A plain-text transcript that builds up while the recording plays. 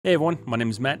Hey everyone, my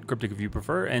name is Matt, Cryptic if you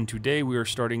prefer, and today we are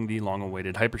starting the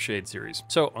long-awaited Hypershade series.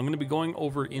 So I'm going to be going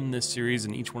over in this series,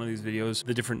 in each one of these videos,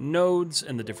 the different nodes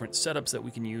and the different setups that we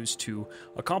can use to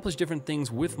accomplish different things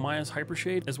with Maya's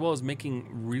Hypershade, as well as making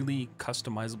really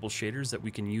customizable shaders that we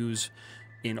can use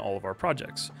in all of our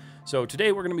projects. So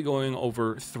today we're going to be going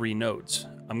over 3 nodes.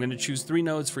 I'm going to choose 3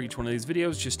 nodes for each one of these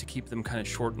videos just to keep them kind of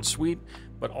short and sweet,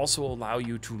 but also allow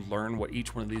you to learn what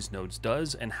each one of these nodes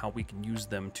does and how we can use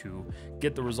them to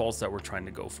get the results that we're trying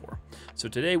to go for. So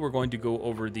today we're going to go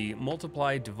over the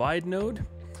multiply divide node,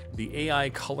 the AI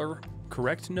color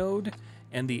correct node,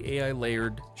 and the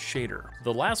aiLayered shader.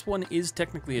 The last one is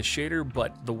technically a shader,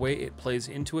 but the way it plays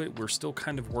into it, we're still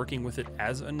kind of working with it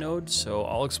as a node, so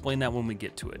I'll explain that when we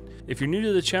get to it. If you're new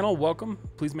to the channel, welcome.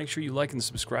 Please make sure you like and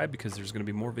subscribe because there's gonna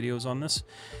be more videos on this.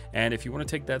 And if you wanna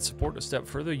take that support a step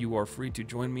further, you are free to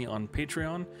join me on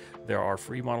Patreon. There are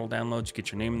free model downloads. You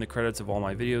get your name in the credits of all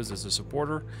my videos as a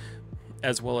supporter,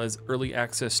 as well as early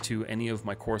access to any of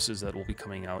my courses that will be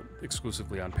coming out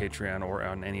exclusively on Patreon or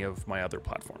on any of my other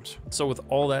platforms. So with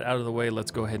all that out of the way, let's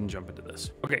go ahead and jump into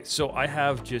this. Okay, so I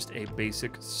have just a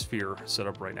basic sphere set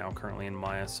up right now currently in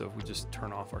Maya. So if we just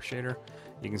turn off our shader,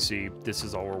 you can see this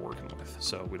is all we're working with.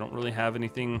 So we don't really have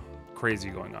anything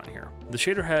crazy going on here. The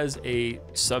shader has a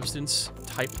substance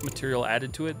type material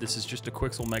added to it. This is just a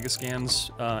Quixel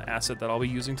Megascans asset that I'll be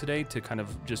using today to kind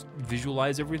of just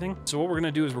visualize everything. So what we're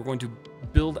gonna do is we're going to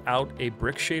build out a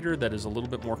brick shader that is a little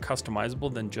bit more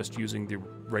customizable than just using the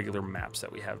regular maps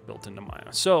that we have built into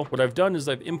Maya. So what I've done is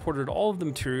I've imported all of the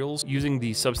materials using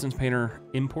the Substance Painter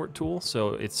import tool. So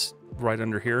it's right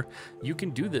under here. You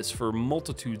can do this for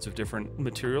multitudes of different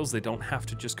materials. They don't have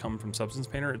to just come from Substance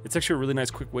Painter. It's actually a really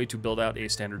nice quick way to build out a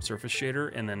standard surface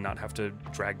shader and then not have to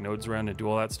drag nodes around and do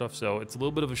all that stuff. So it's a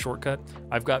little bit of a shortcut.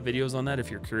 I've got videos on that if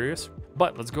you're curious,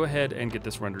 but let's go ahead and get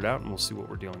this rendered out and we'll see what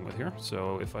we're dealing with here.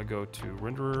 So if I go to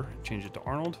renderer, change it to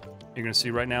Arnold, you're gonna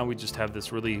see right now we just have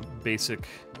this really basic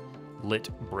lit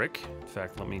brick. In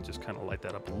fact, let me just kind of light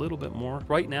that up a little bit more.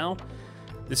 Right now,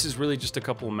 this is really just a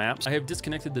couple of maps. I have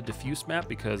disconnected the diffuse map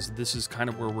because this is kind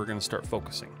of where we're gonna start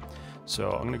focusing.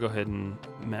 So I'm gonna go ahead and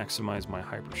maximize my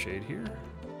Hypershade here.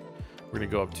 We're gonna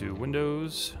go up to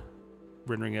Windows,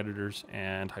 Rendering Editors,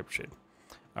 and Hypershade.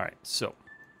 All right, so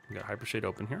we got Hypershade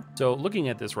open here. So looking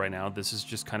at this right now, this is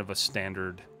just kind of a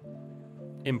standard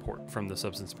import from the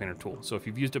Substance Painter tool. So if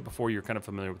you've used it before, you're kind of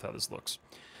familiar with how this looks.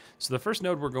 So the first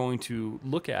node we're going to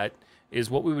look at is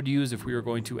what we would use if we were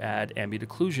going to add ambient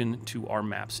occlusion to our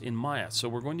maps in Maya. So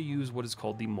we're going to use what is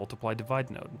called the multiply divide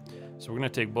node. So we're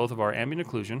going to take both of our ambient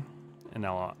occlusion and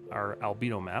now our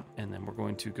albedo map, and then we're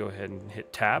going to go ahead and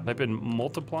hit tab, type in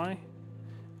multiply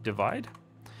divide.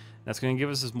 That's going to give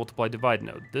us this multiply divide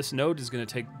node. This node is going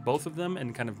to take both of them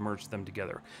and kind of merge them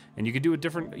together. And you can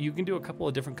do a couple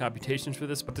of different computations for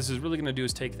this, but this is really going to do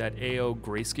is take that AO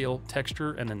grayscale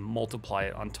texture and then multiply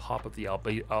it on top of the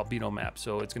albedo map.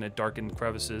 So it's going to darken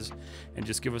crevices and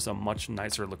just give us a much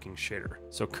nicer looking shader.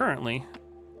 So currently,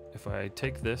 if I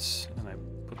take this and I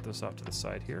put this off to the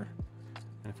side here,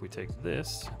 and if we take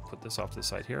this, put this off to the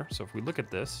side here. So if we look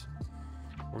at this,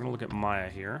 we're gonna look at Maya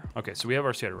here. Okay, so we have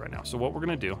our shader right now. So what we're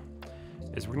gonna do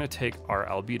is we're gonna take our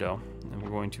albedo and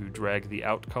we're going to drag the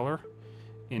out color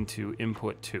into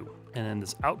input 2. And then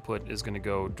this output is gonna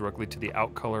go directly to the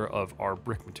out color of our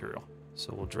brick material.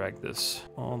 So we'll drag this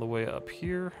all the way up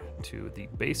here to the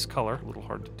base color. A little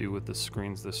hard to do with the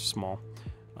screens this small.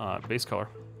 Base color.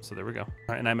 So there we go. All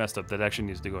right, and I messed up. That actually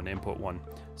needs to go into input 1.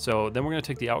 So then we're going to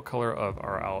take the out color of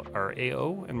our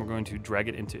AO and we're going to drag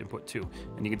it into input 2.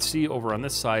 And you can see over on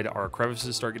this side, our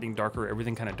crevices start getting darker.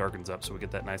 Everything kind of darkens up, so we get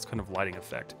that nice kind of lighting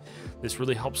effect. This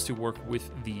really helps to work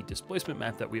with the displacement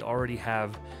map that we already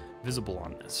have visible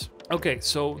on this. Okay,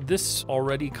 so this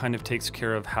already kind of takes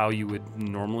care of how you would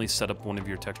normally set up one of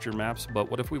your texture maps, but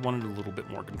what if we wanted a little bit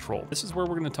more control? This is where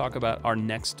we're going to talk about our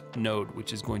next node,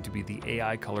 which is going to be the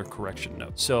aiColorCorrection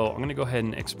node. So I'm going to go ahead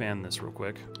and expand this real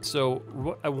quick. So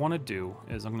what I want to do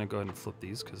is I'm going to go ahead and flip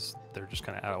these because they're just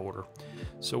kind of out of order.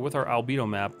 So with our albedo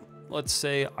map, let's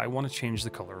say I want to change the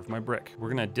color of my brick.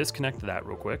 We're going to disconnect that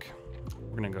real quick.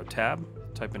 We're going to go tab,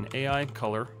 type in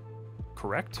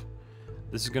aiColorCorrect.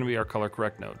 This is going to be our color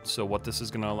correct node. So what this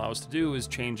is going to allow us to do is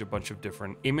change a bunch of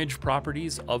different image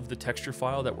properties of the texture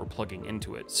file that we're plugging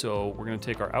into it. So we're going to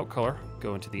take our out color,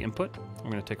 go into the input.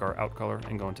 We're going to take our out color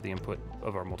and go into the input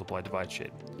of our multiply divide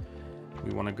shade.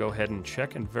 We want to go ahead and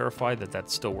check and verify that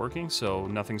that's still working. So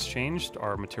nothing's changed.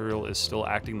 Our material is still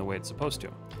acting the way it's supposed to,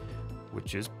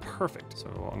 which is perfect. So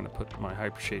I'm going to put my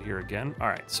Hypershade here again. All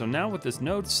right, so now with this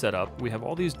node set up, we have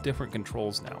all these different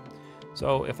controls now.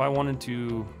 So if I wanted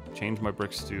to change my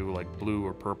bricks to like blue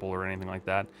or purple or anything like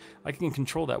that, I can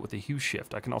control that with the hue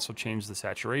shift. I can also change the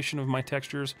saturation of my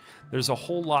textures. There's a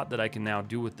whole lot that I can now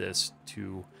do with this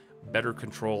to better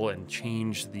control and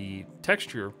change the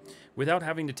texture without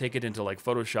having to take it into like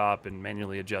Photoshop and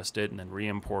manually adjust it and then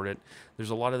re-import it.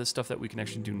 There's a lot of this stuff that we can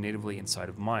actually do natively inside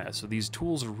of Maya. So these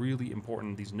tools are really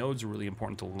important. These nodes are really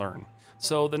important to learn.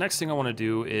 So the next thing I want to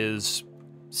do is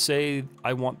say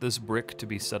I want this brick to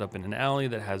be set up in an alley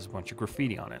that has a bunch of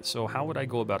graffiti on it. So how would I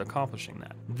go about accomplishing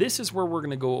that? This is where we're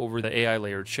going to go over the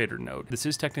aiLayered shader node. This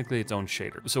is technically its own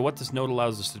shader. So what this node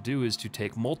allows us to do is to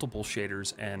take multiple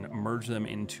shaders and merge them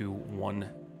into one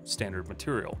standard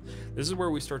material. This is where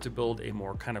we start to build a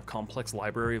more kind of complex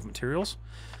library of materials.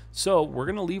 So we're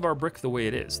going to leave our brick the way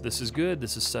it is. This is good.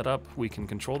 This is set up. We can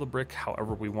control the brick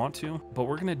however we want to, but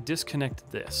we're going to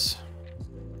disconnect this.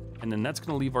 And then that's going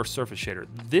to leave our surface shader.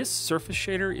 This surface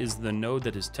shader is the node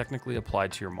that is technically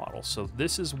applied to your model. So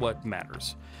this is what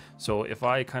matters. So if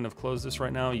I kind of close this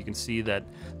right now, you can see that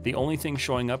the only thing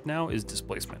showing up now is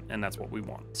displacement, and that's what we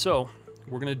want. So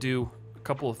we're going to do a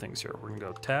couple of things here. We're going to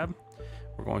go tab.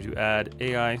 We're going to add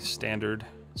AI standard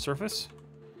surface.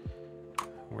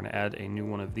 We're going to add a new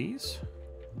one of these.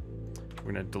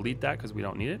 We're going to delete that because we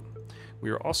don't need it.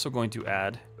 We are also going to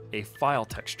add a file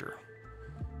texture.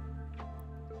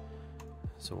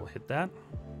 So we'll hit that.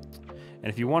 And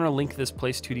if you want to link this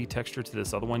place 2D texture to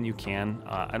this other one, you can.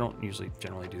 I don't usually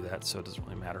generally do that, so it doesn't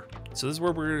really matter. So this is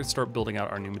where we're going to start building out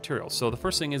our new material. So the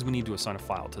first thing is we need to assign a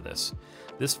file to this.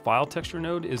 This file texture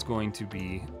node is going to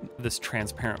be this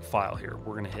transparent file here.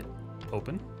 We're going to hit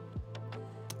open.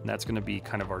 And that's going to be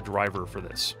kind of our driver for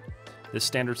this. This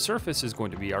standard surface is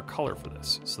going to be our color for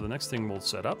this. So the next thing we'll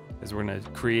set up is we're going to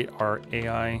create our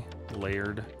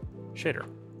aiLayered shader.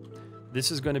 This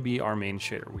is going to be our main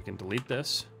shader. We can delete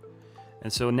this.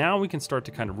 And so now we can start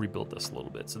to kind of rebuild this a little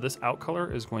bit. So this out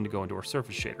color is going to go into our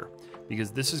surface shader because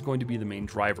this is going to be the main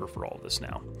driver for all of this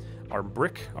now. Our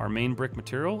brick, our main brick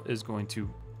material is going to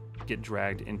get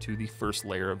dragged into the first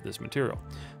layer of this material.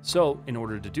 So in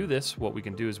order to do this, what we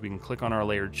can do is we can click on our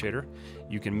layered shader.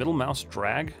 You can middle mouse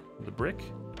drag the brick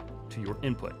to your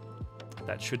input.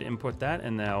 That should input that.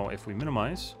 And now if we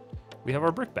minimize, we have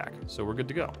our brick back. So we're good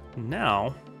to go.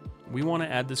 Now, we want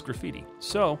to add this graffiti.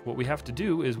 So what we have to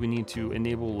do is we need to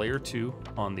enable layer 2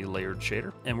 on the layered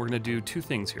shader. And we're going to do two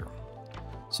things here.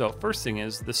 So first thing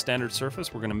is the standard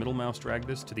surface, we're going to middle mouse drag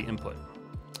this to the input.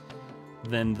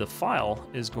 Then the file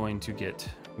is going to get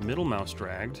middle mouse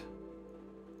dragged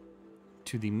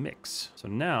to the mix. So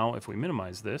now if we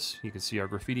minimize this, you can see our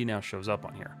graffiti now shows up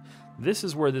on here. This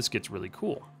is where this gets really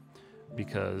cool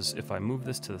because if I move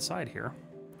this to the side here,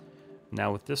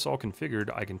 now with this all configured,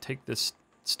 I can take this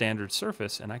standard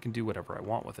surface and I can do whatever I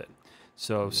want with it.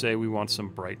 So say we want some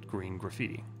bright green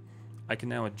graffiti. I can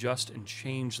now adjust and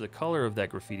change the color of that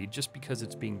graffiti just because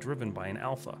it's being driven by an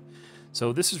alpha.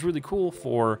 So this is really cool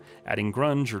for adding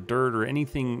grunge or dirt or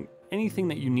anything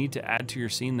that you need to add to your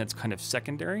scene that's kind of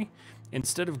secondary.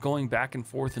 Instead of going back and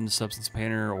forth into Substance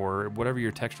Painter or whatever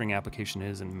your texturing application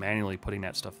is and manually putting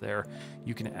that stuff there,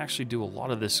 you can actually do a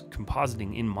lot of this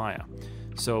compositing in Maya.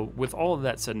 So with all of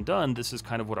that said and done, this is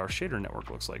kind of what our shader network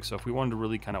looks like. So if we wanted to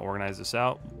really kind of organize this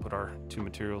out, put our two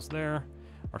materials there.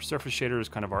 Our surface shader is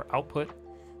kind of our output.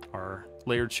 Our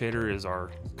layered shader is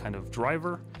our kind of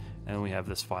driver. And we have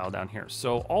this file down here.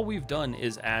 So all we've done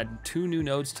is add two new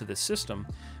nodes to this system,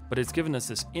 but it's given us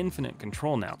this infinite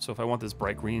control now. So if I want this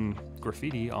bright green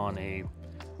graffiti on a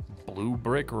blue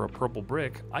brick or a purple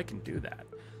brick, I can do that.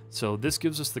 So this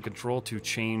gives us the control to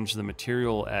change the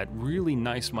material at really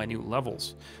nice minute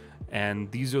levels.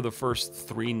 And these are the first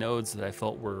three nodes that I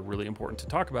felt were really important to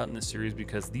talk about in this series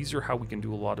because these are how we can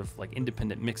do a lot of like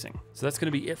independent mixing. So that's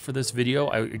going to be it for this video.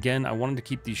 Again, I wanted to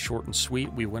keep these short and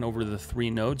sweet. We went over the three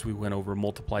nodes. We went over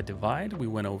multiply divide. We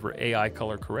went over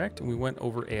aiColorCorrect, and we went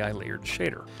over aiLayered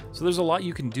shader. So there's a lot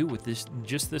you can do with this,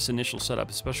 just this initial setup,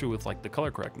 especially with like the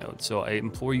ColorCorrect node. So I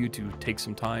implore you to take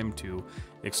some time to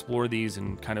explore these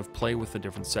and kind of play with the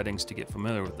different settings to get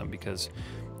familiar with them because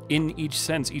in each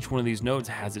sense, each one of these nodes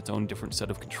has its own different set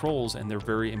of controls and they're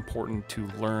very important to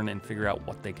learn and figure out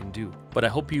what they can do. But I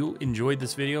hope you enjoyed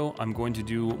this video. I'm going to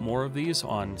do more of these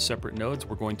on separate nodes.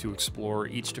 We're going to explore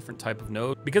each different type of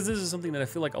node because this is something that I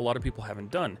feel like a lot of people haven't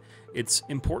done. It's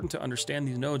important to understand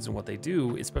these nodes and what they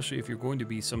do, especially if you're going to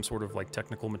be some sort of like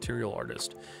technical material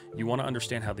artist. You want to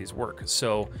understand how these work.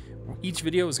 So each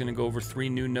video is going to go over three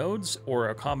new nodes or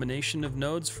a combination of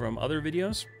nodes from other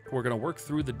videos. We're going to work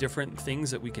through the different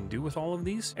things that we can do with all of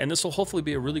these, and this will hopefully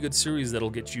be a really good series that'll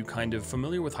get you kind of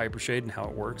familiar with Hypershade and how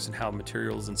it works and how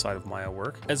materials inside of Maya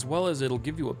work, as well as it'll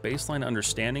give you a baseline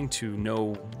understanding to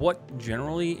know what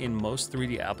generally in most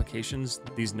 3D applications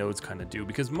these nodes kind of do,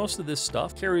 because most of this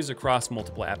stuff carries across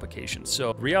multiple applications.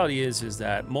 So the reality is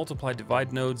that multiply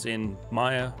divide nodes in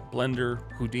Maya, Blender,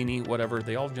 Houdini, whatever,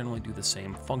 they all generally do the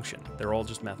same function. They're all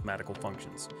just mathematical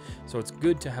functions. So it's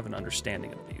good to have an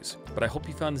understanding of these. But I hope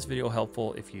you found this video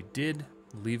helpful. If you did,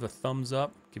 leave a thumbs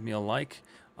up, give me a like,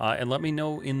 and let me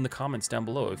know in the comments down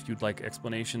below if you'd like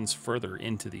explanations further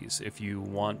into these, if you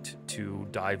want to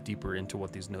dive deeper into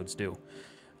what these nodes do.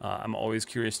 I'm always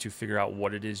curious to figure out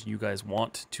what it is you guys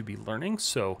want to be learning,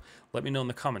 so let me know in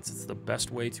the comments. It's the best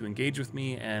way to engage with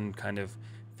me and kind of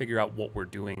figure out what we're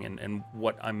doing and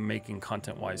what I'm making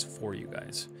content-wise for you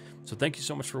guys. So thank you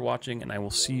so much for watching, and I will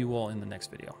see you all in the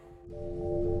next video.